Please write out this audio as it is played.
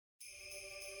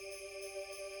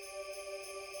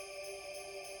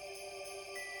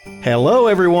Hello,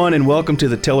 everyone, and welcome to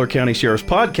the Teller County Sheriff's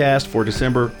Podcast for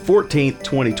December 14th,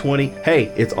 2020.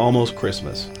 Hey, it's almost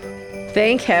Christmas.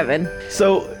 Thank heaven.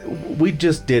 So, we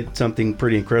just did something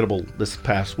pretty incredible this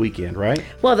past weekend, right?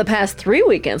 Well, the past 3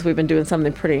 weekends, we've been doing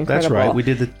something pretty incredible. That's right.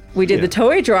 We did the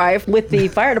toy drive with the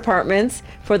fire departments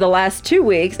for the last 2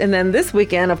 weeks. And then this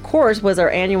weekend, of course, was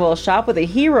our annual Shop with a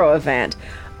Hero event.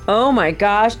 Oh my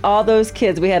gosh, all those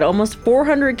kids. We had almost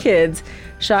 400 kids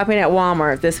shopping at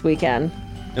Walmart this weekend.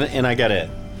 And I gotta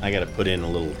put in a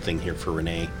little thing here for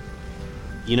Renee.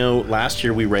 You know, last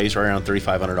year we raised right around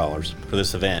 $3,500 for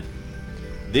this event.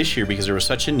 This year, because there was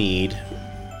such a need,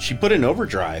 she put in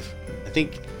overdrive. I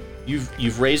think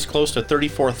you've raised close to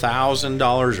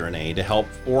 $34,000, Renee, to help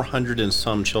 400 and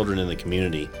some children in the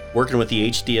community. Working with the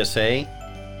HDSA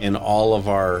and all of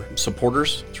our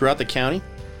supporters throughout the county.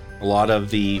 A lot of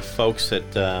the folks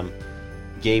that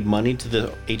gave money to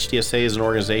the HDSA as an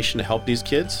organization to help these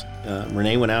kids.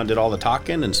 Renee went out and did all the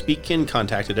talking and speaking,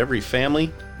 contacted every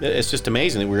family. It's just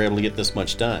amazing that we were able to get this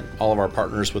much done. All of our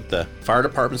partners with the fire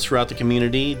departments throughout the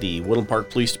community, the Woodland Park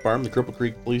Police Department, the Cripple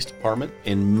Creek Police Department,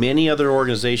 and many other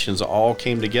organizations all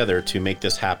came together to make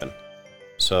this happen.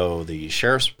 So the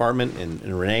Sheriff's Department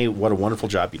and Renee, what a wonderful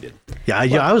job you did. Yeah,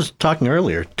 I was talking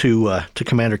earlier to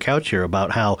Commander Couch here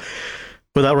about how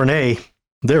without Renee,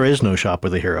 there is no Shop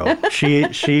with a Hero.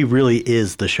 She really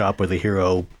is the Shop with a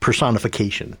Hero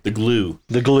personification. The glue.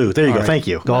 The glue. There you go. Right. Thank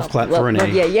you. Golf clap for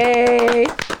Renee. Yeah, yay.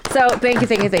 So thank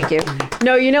you.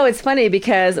 No, you know, it's funny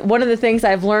because one of the things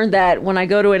I've learned that when I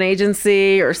go to an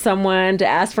agency or someone to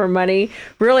ask for money,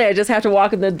 really I just have to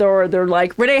walk in the door. They're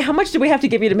like, Renee, how much do we have to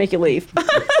give you to make you leave?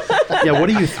 Yeah, what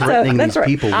are you threatening these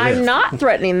people with? I'm not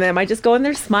threatening them. I just go in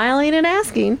there smiling and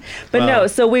asking. But no,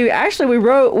 so we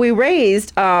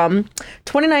raised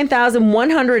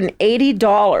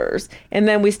 $29,180, and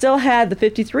then we still had the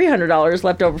 $5,300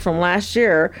 left over from last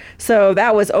year. So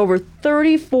that was over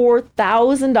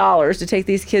 $34,000 to take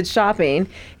these kids shopping.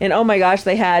 And oh my gosh,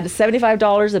 they had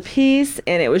 $75 a piece,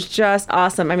 and it was just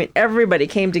awesome. I mean, everybody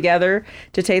came together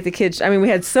to take the kids. I mean, we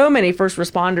had so many first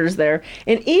responders there,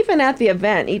 and even at the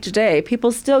event each day,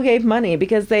 people still gave money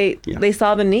because they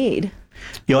saw the need.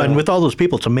 You know, and with all those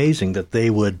people, it's amazing that they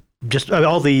would just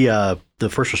all the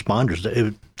first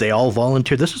responders. They all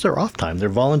volunteer. This is their off time. They're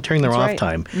volunteering their off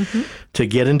time to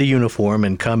get into uniform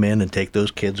and come in and take those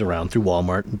kids around through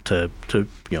Walmart to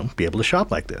be able to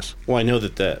shop like this. Well, I know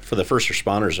that for the first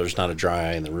responders, there's not a dry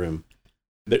eye in the room.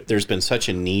 There's been such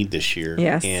a need this year.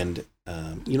 Yes. And,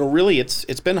 really,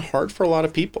 it's been hard for a lot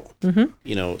of people. Mm-hmm.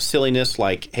 You know, silliness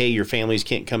like, hey, your families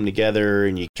can't come together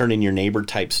and you turn in your neighbor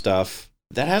type stuff.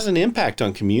 That has an impact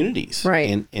on communities.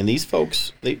 Right. And these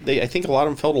folks, I think a lot of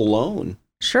them felt alone.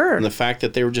 Sure. And the fact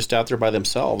that they were just out there by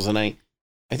themselves. And I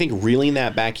think reeling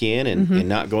that back in and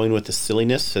not going with the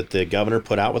silliness that the governor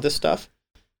put out with this stuff,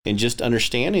 and just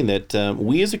understanding that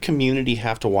we as a community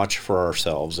have to watch for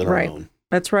ourselves and our own.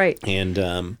 That's right.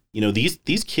 And,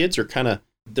 these kids are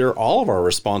they're all of our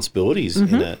responsibilities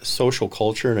in a social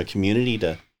culture and a community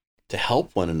to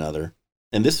help one another.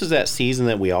 And this is that season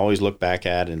that we always look back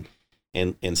at and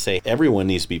say everyone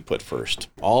needs to be put first.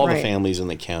 All the families in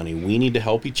the county, we need to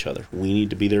help each other. We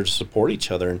need to be there to support each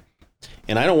other.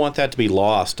 And I don't want that to be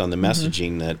lost on the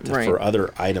messaging that for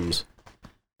other items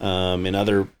and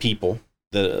other people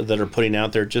that are putting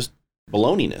out there just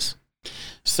baloney-ness.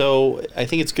 So I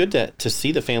think it's good to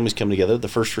see the families come together, the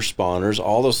first responders,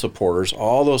 all those supporters,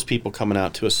 all those people coming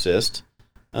out to assist,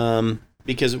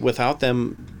 because without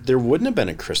them, there wouldn't have been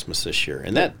a Christmas this year.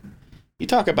 And that, you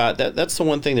talk about that, that's the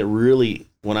one thing that really,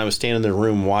 when I was standing in the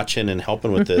room watching and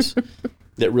helping with this,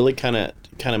 that really kind of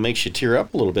makes you tear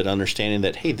up a little bit, understanding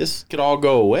that, hey, this could all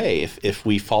go away if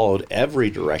we followed every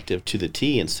directive to the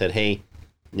T and said, hey,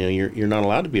 you're not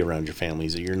allowed to be around your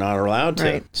families, or you're not allowed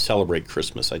to celebrate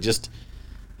Christmas.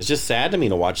 It's just sad to me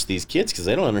to watch these kids because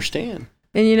they don't understand.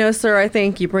 And sir, I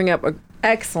think you bring up an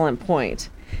excellent point,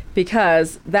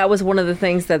 because that was one of the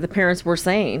things that the parents were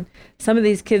saying. Some of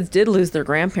these kids did lose their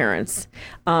grandparents.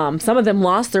 Some of them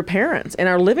lost their parents and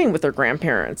are living with their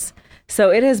grandparents. So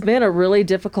it has been a really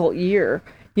difficult year.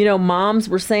 Moms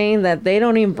were saying that they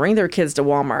don't even bring their kids to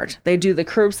Walmart. They do the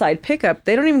curbside pickup.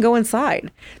 They don't even go inside.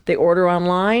 They order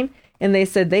online, and they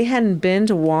said they hadn't been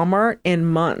to Walmart in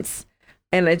months.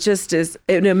 And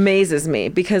it amazes me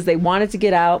because they wanted to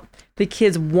get out. The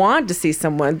kids wanted to see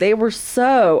someone. They were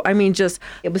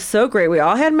it was so great. We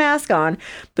all had masks on,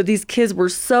 but these kids were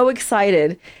so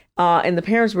excited. And the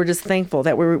parents were just thankful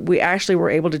that we actually were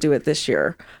able to do it this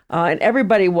year. And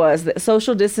everybody was. The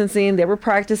social distancing, they were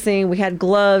practicing. We had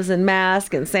gloves and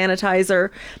masks and sanitizer.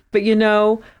 But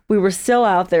we were still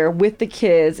out there with the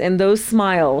kids, and those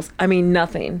smiles,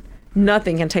 nothing.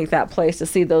 nothing can take that place to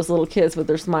see those little kids with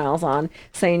their smiles on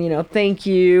saying, thank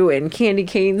you, and candy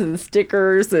canes and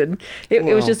stickers. And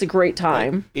it was just a great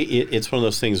time. It's one of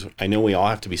those things. I know we all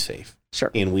have to be safe.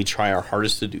 Sure. And we try our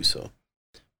hardest to do so.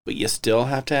 But you still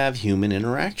have to have human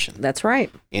interaction. That's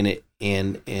right. And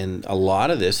a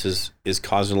lot of this is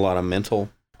causing a lot of mental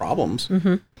problems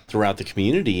throughout the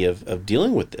community of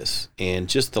dealing with this, and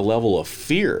just the level of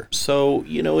fear. So,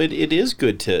 it is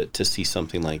good to see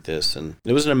something like this. And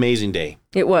it was an amazing day.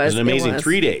 It was. It was an amazing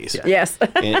 3 days. Yeah. Yes.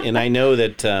 and I know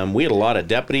that we had a lot of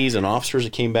deputies and officers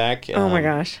that came back. Oh my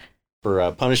gosh.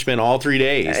 For punishment all 3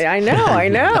 days. I know.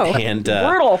 And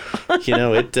brutal.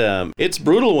 It's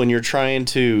brutal when you're trying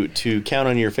to count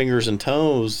on your fingers and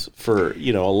toes for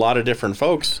a lot of different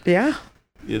folks. Yeah.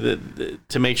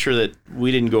 To make sure that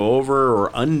we didn't go over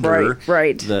or under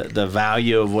the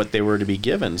value of what they were to be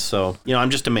given. So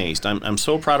I'm just amazed. I'm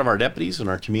so proud of our deputies and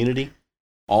our community,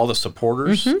 all the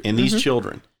supporters, and these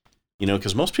children.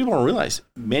 Because most people don't realize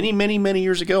many, many, many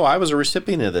years ago, I was a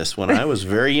recipient of this when I was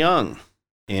very young.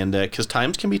 And because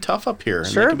times can be tough up here,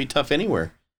 and they can be tough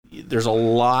anywhere. There's a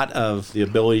lot of the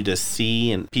ability to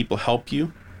see and people help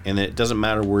you, and it doesn't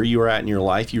matter where you are at in your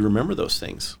life, you remember those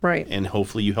things. Right. And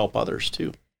hopefully you help others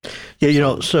too.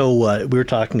 Yeah, so we were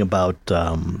talking about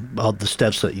all the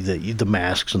steps, the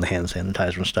masks and the hand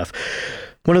sanitizer and stuff.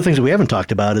 One of the things that we haven't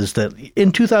talked about is that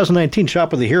in 2019,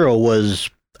 Shop with a Hero was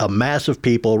a mass of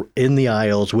people in the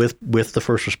aisles with the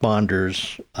first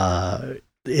responders,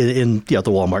 in the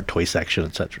Walmart toy section,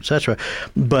 et cetera, et cetera.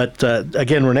 But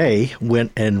again, Renee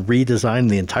went and redesigned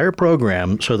the entire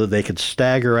program so that they could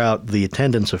stagger out the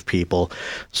attendance of people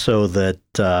so that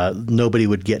nobody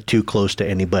would get too close to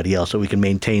anybody else, so we can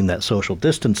maintain that social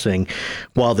distancing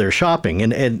while they're shopping.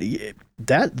 And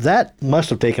that must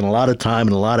have taken a lot of time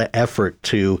and a lot of effort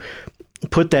to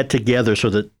put that together so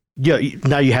that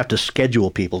now you have to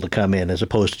schedule people to come in as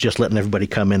opposed to just letting everybody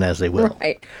come in as they will.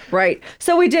 Right.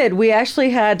 So we did. We actually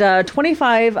had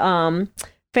 25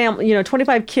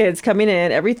 25 kids coming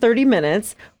in every 30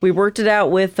 minutes. We worked it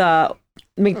out with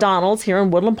McDonald's here in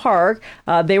Woodland Park.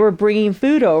 They were bringing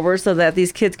food over so that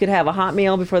these kids could have a hot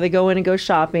meal before they go in and go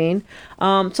shopping.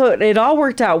 So it all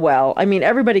worked out well. I mean,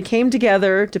 everybody came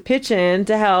together to pitch in,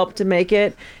 to help, to make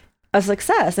it a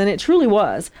success, and it truly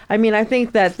was. I mean, I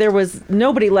think that there was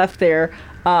nobody left there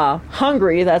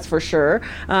hungry, that's for sure.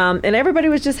 And everybody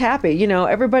was just happy.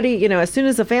 Everybody, as soon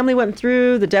as the family went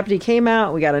through, the deputy came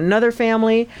out, we got another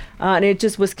family, and it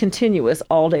just was continuous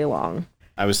all day long.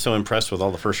 I was so impressed with all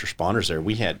the first responders there.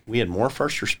 We had more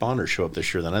first responders show up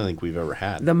this year than I think we've ever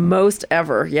had. The most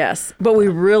ever, yes. But we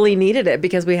really needed it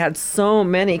because we had so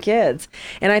many kids.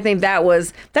 And I think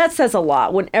that says a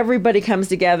lot when everybody comes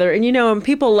together. And and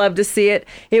people love to see it.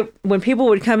 When people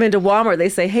would come into Walmart, they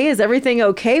say, "Hey, is everything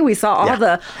okay? We saw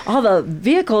all the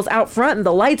vehicles out front and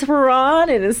the lights were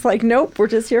on." And it's like, "Nope, we're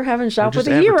just here having Shop with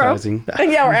a Hero."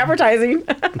 Yeah, we're advertising.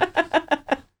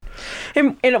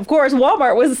 And of course,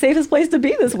 Walmart was the safest place to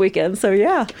be this weekend. So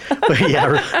yeah. I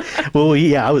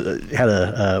had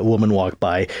a woman walk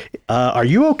by. Are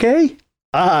you okay?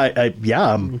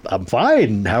 I'm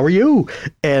fine. How are you?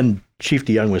 And Chief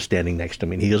DeYoung was standing next to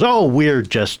me, and he goes, "Oh, we're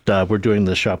doing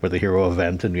the Shop with a Hero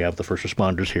event, and we have the first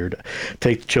responders here to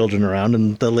take the children around."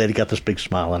 And the lady got this big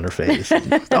smile on her face.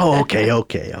 Oh, okay.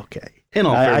 In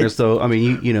all fairness, though, I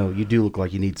mean, you do look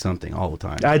like you need something all the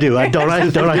time. I do. Don't I?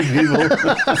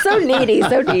 So needy.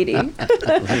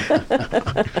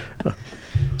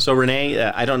 So, Renee,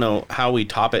 I don't know how we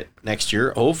top it next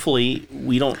year. Hopefully,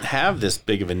 we don't have this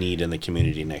big of a need in the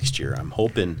community next year. I'm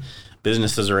hoping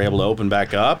businesses are able to open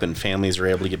back up and families are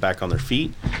able to get back on their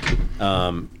feet.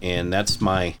 And that's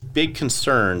my big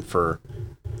concern for,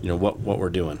 what we're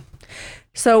doing.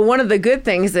 So one of the good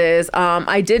things is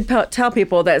I did tell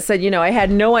people that said, I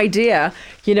had no idea,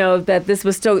 that this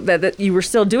was still that you were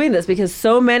still doing this because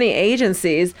so many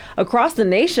agencies across the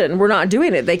nation were not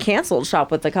doing it. They canceled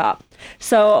Shop with the Cop.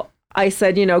 So I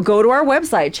said, go to our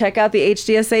website, check out the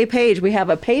HDSA page. We have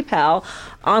a PayPal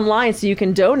online so you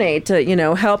can donate to,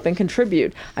 help and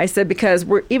contribute. I said, because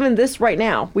we're even this right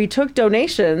now, we took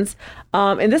donations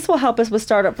and this will help us with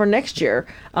startup for next year.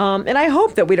 And I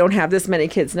hope that we don't have this many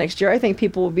kids next year. I think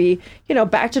people will be,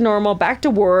 back to normal, back to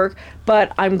work.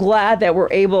 But I'm glad that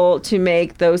we're able to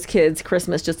make those kids'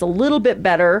 Christmas just a little bit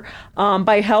better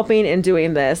by helping and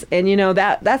doing this. And,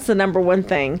 that's the number one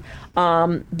thing.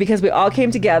 Because we all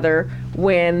came together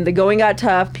when the going got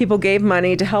tough, people gave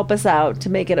money to help us out to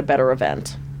make it a better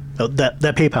event. That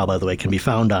PayPal, by the way, can be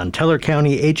found on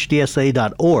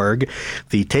TellerCountyHDSA.org,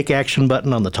 the Take Action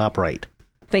button on the top right.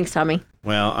 Thanks, Tommy.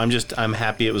 Well, I'm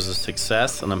happy it was a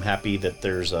success, and I'm happy that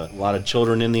there's a lot of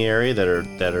children in the area that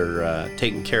are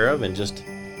taken care of and just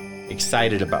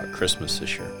excited about Christmas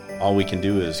this year. All we can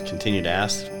do is continue to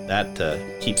ask that to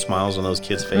keep smiles on those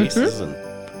kids' faces and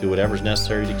do whatever's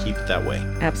necessary to keep it that way.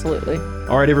 Absolutely.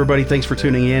 All right, everybody, thanks for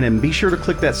tuning in, and be sure to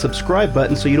click that subscribe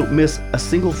button so you don't miss a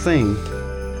single thing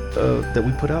that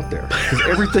we put out there.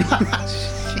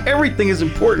 Because everything is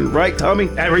important, right, Tommy?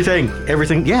 Everything.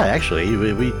 Yeah, actually,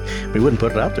 we wouldn't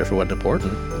put it out there if it wasn't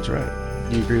important. That's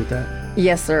right. You agree with that?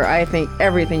 Yes, sir. I think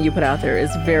everything you put out there is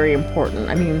very important.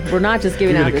 I mean, we're not just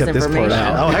giving out this information.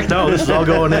 Oh, heck no. This is all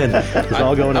going in.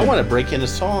 I want to break in a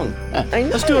song.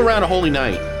 Let's do Around a Holy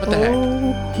Night. What the heck?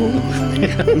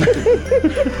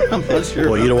 I'm not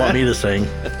sure. Well, you don't want me to sing.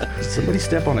 Somebody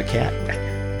step on a cat.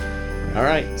 All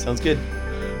right. Sounds good.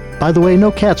 By the way, no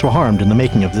cats were harmed in the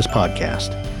making of this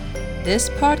podcast. This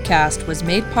podcast was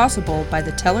made possible by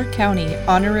the Teller County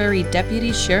Honorary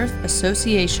Deputy Sheriff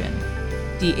Association.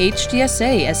 The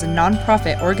HDSA is a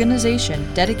nonprofit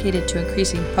organization dedicated to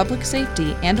increasing public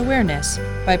safety and awareness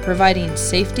by providing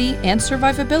safety and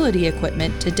survivability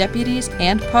equipment to deputies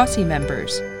and posse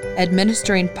members,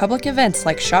 administering public events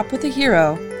like Shop with a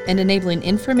Hero, and enabling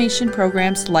information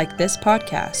programs like this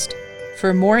podcast.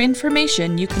 For more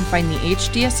information, you can find the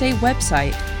HDSA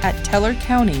website at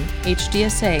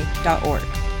tellercountyhdsa.org.